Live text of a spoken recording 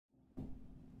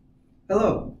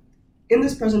Hello. In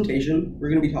this presentation, we're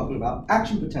going to be talking about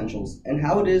action potentials and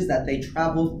how it is that they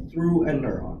travel through a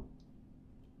neuron.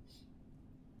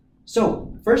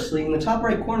 So, firstly, in the top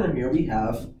right corner here, we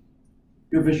have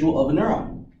your visual of a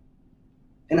neuron.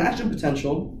 An action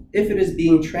potential, if it is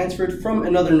being transferred from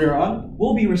another neuron,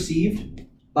 will be received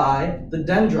by the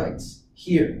dendrites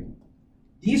here.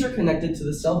 These are connected to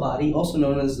the cell body, also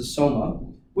known as the soma,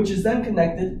 which is then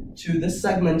connected to this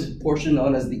segmented portion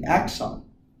known as the axon.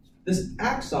 This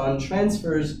axon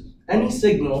transfers any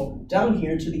signal down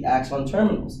here to the axon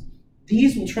terminals.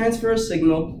 These will transfer a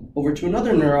signal over to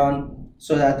another neuron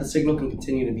so that the signal can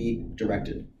continue to be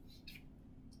directed.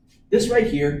 This right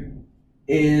here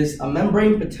is a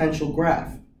membrane potential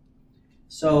graph.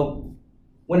 So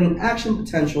when an action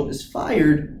potential is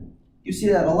fired, you see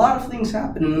that a lot of things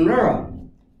happen in the neuron.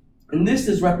 And this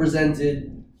is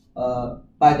represented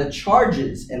by the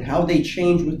charges and how they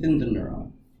change within the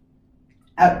neuron.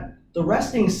 At the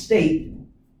resting state,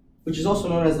 which is also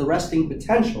known as the resting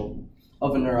potential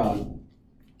of a neuron,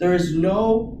 there is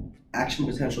no action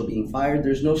potential being fired,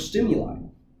 there's no stimuli.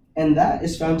 And that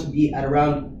is found to be at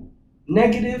around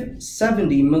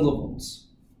 -70 millivolts.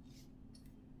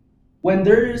 When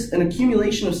there is an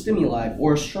accumulation of stimuli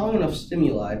or a strong enough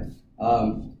stimuli,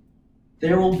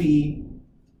 there will be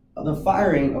the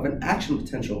firing of an action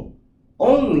potential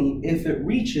only if it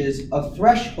reaches a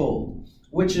threshold,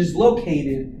 which is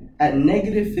located at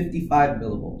 -55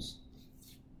 millivolts.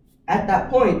 At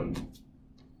that point,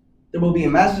 there will be a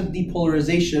massive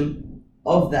depolarization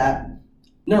of that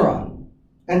neuron,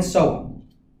 and so on.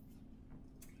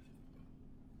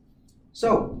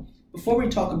 So, before we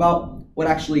talk about what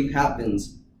actually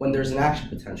happens when there's an action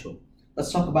potential,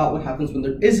 let's talk about what happens when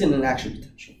there isn't an action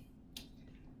potential.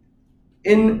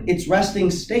 In its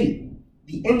resting state,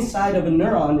 the inside of a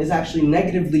neuron is actually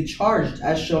negatively charged,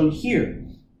 as shown here.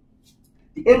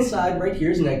 The inside right here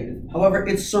is negative. However,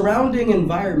 its surrounding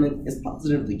environment is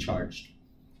positively charged.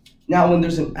 Now, when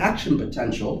there's an action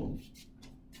potential,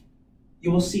 you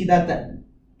will see that the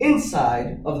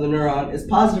inside of the neuron is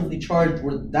positively charged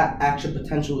where that action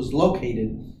potential is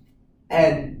located,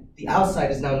 and the outside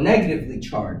is now negatively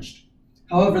charged.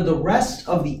 However, the rest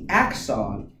of the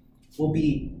axon will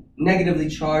be negatively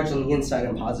charged on the inside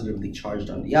and positively charged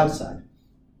on the outside.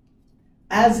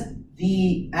 As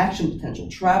the action potential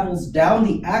travels down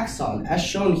the axon, as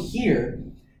shown here,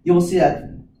 you will see that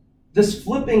this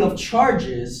flipping of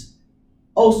charges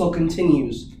also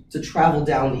continues to travel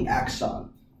down the axon.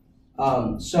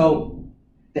 So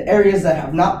the areas that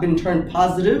have not been turned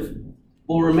positive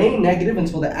will remain negative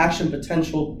until the action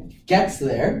potential gets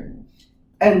there.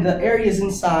 And the areas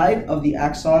inside of the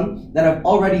axon that have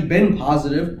already been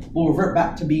positive will revert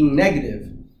back to being negative.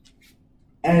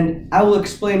 And I will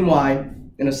explain why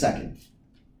in a second.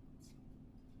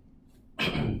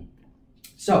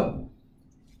 So,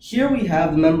 here we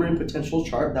have the membrane potential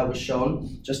chart that was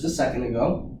shown just a second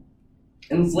ago.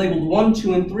 And it's labeled 1,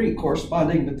 2, and 3,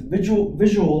 corresponding with the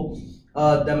visual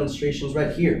demonstrations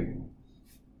right here.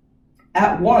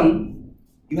 At 1,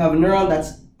 you have a neuron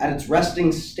that's at its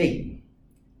resting state.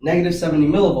 -70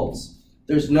 millivolts.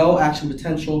 There's no action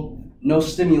potential, no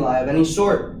stimuli of any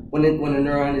sort when a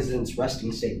neuron is in its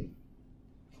resting state.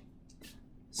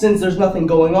 Since there's nothing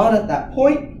going on at that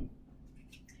point,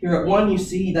 here at 1 you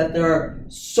see that there are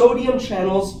sodium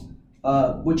channels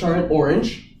which are in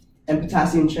orange and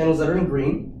potassium channels that are in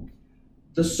green.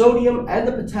 The sodium and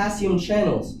the potassium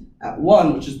channels at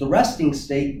 1, which is the resting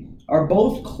state, are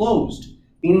both closed,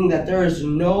 meaning that there is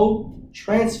no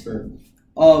transfer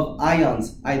of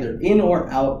ions either in or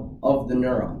out of the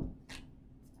neuron.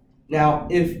 Now,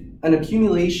 if an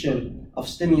accumulation of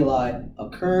stimuli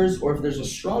occurs, or if there's a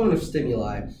strong enough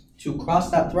stimuli to cross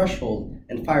that threshold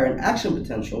and fire an action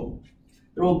potential,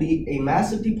 there will be a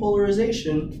massive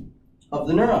depolarization of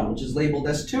the neuron, which is labeled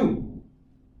as 2.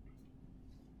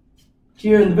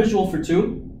 Here in the visual for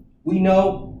 2, we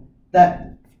know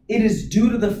that it is due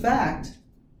to the fact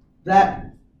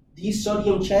that these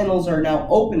sodium channels are now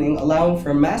opening, allowing for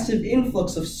a massive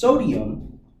influx of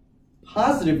sodium,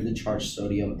 positively charged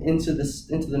sodium, into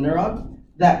the neuron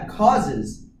that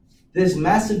causes this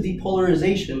massive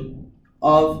depolarization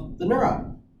of the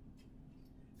neuron.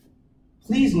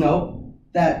 Please note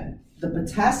that the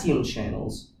potassium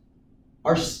channels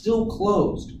are still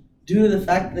closed due to the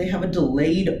fact that they have a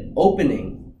delayed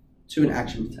opening to an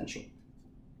action potential.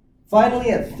 Finally,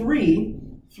 at 3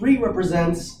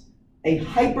 represents a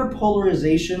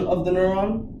hyperpolarization of the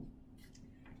neuron,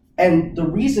 and the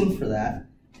reason for that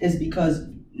is because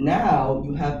now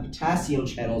you have potassium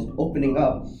channels opening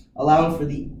up, allowing for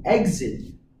the exit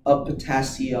of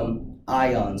potassium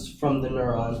ions from the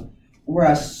neuron,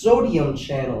 whereas sodium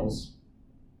channels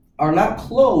are not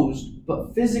closed,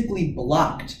 but physically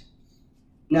blocked.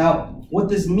 Now, what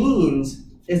this means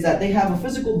is that they have a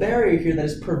physical barrier here that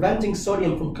is preventing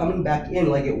sodium from coming back in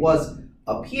like it was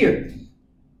up here.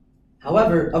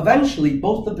 However, eventually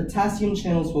both the potassium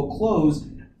channels will close,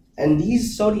 and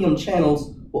these sodium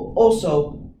channels will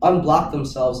also unblock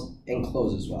themselves and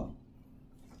close as well.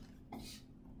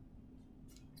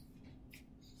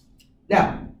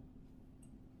 Now,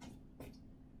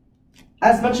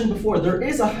 as mentioned before, there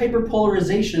is a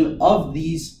hyperpolarization of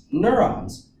these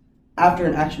neurons after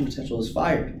an action potential is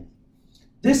fired.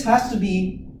 This has to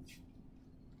be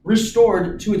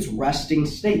restored to its resting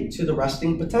state, to the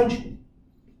resting potential.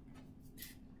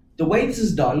 The way this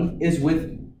is done is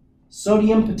with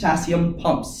sodium-potassium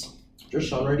pumps, which are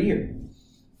shown right here.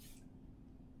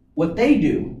 What they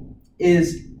do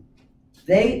is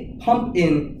they pump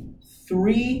in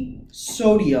 3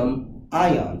 sodium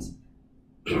ions.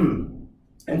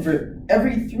 And for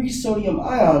every 3 sodium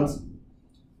ions,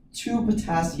 2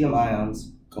 potassium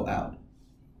ions go out.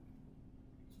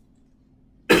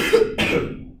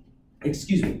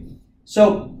 Excuse me.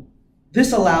 So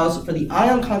this allows for the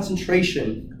ion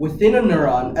concentration within a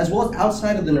neuron as well as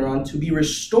outside of the neuron to be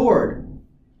restored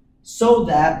so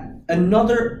that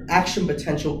another action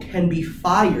potential can be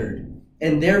fired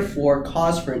and therefore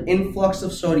cause for an influx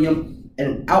of sodium and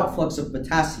an outflux of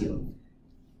potassium.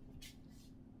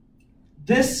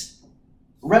 This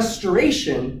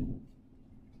restoration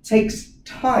takes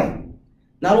time.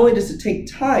 Not only does it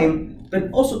take time, but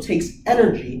it also takes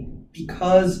energy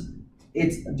because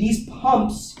these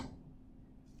pumps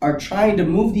are trying to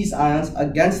move these ions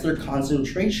against their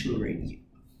concentration gradient.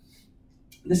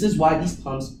 This is why these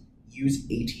pumps use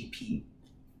ATP.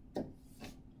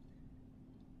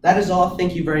 That is all.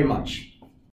 Thank you very much.